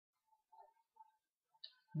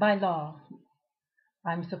By law,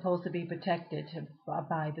 I'm supposed to be protected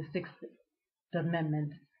by the Sixth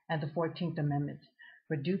Amendment and the 14th Amendment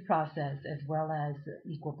for due process as well as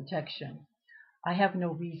equal protection. I have no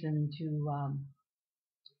reason to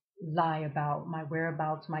lie about my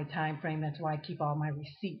whereabouts, my time frame. That's why I keep all my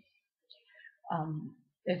receipts,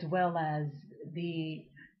 as well as the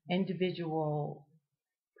individual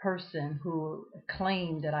person who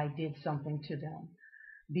claimed that I did something to them.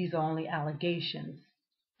 These are only allegations.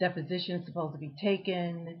 Depositions supposed to be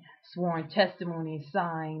taken, sworn testimony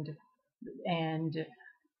signed, and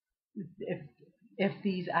if if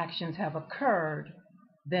these actions have occurred,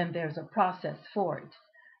 then there's a process for it.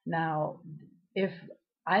 Now, if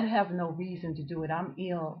I have no reason to do it, I'm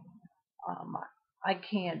ill. Um, I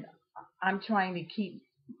can't. I'm trying to keep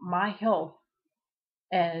my health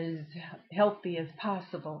as healthy as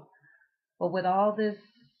possible. But with all this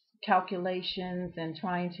calculations and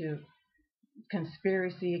trying to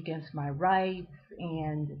conspiracy against my rights,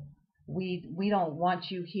 and we don't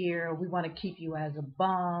want you here, we want to keep you as a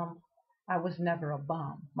bum. I was never a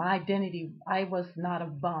bum. My identity, I was not a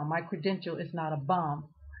bum. My credential is not a bum.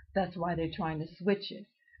 That's why they're trying to switch it.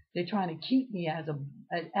 They're trying to keep me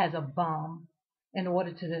as a bum in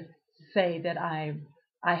order to say that I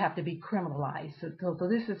have to be criminalized. So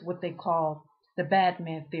this is what they call the bad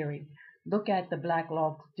man theory. Look at the Black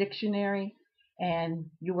Law Dictionary, and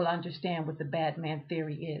you will understand what the bad man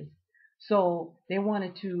theory is. So they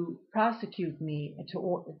wanted to prosecute me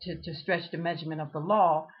to stretch the measurement of the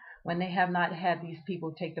law when they have not had these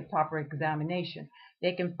people take the proper examination.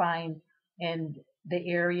 They can find in the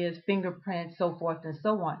areas, fingerprints, so forth and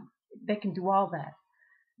so on. They can do all that.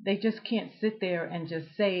 They just can't sit there and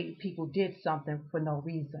just say people did something for no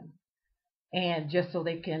reason. And just so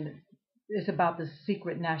they can, it's about the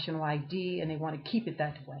secret national ID and they want to keep it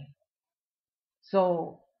that way.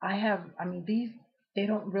 So I mean, they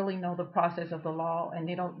don't really know the process of the law, and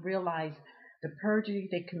they don't realize the perjury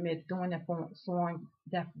they commit during the sworn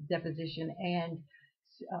deposition and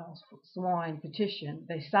uh, sworn petition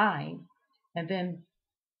they sign, and then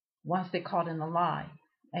once they're caught in a lie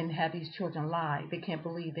and have these children lie, they can't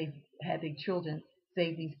believe they had their children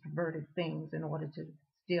say these perverted things in order to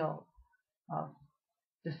steal uh,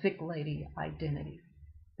 the sick lady identity.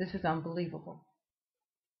 This is unbelievable.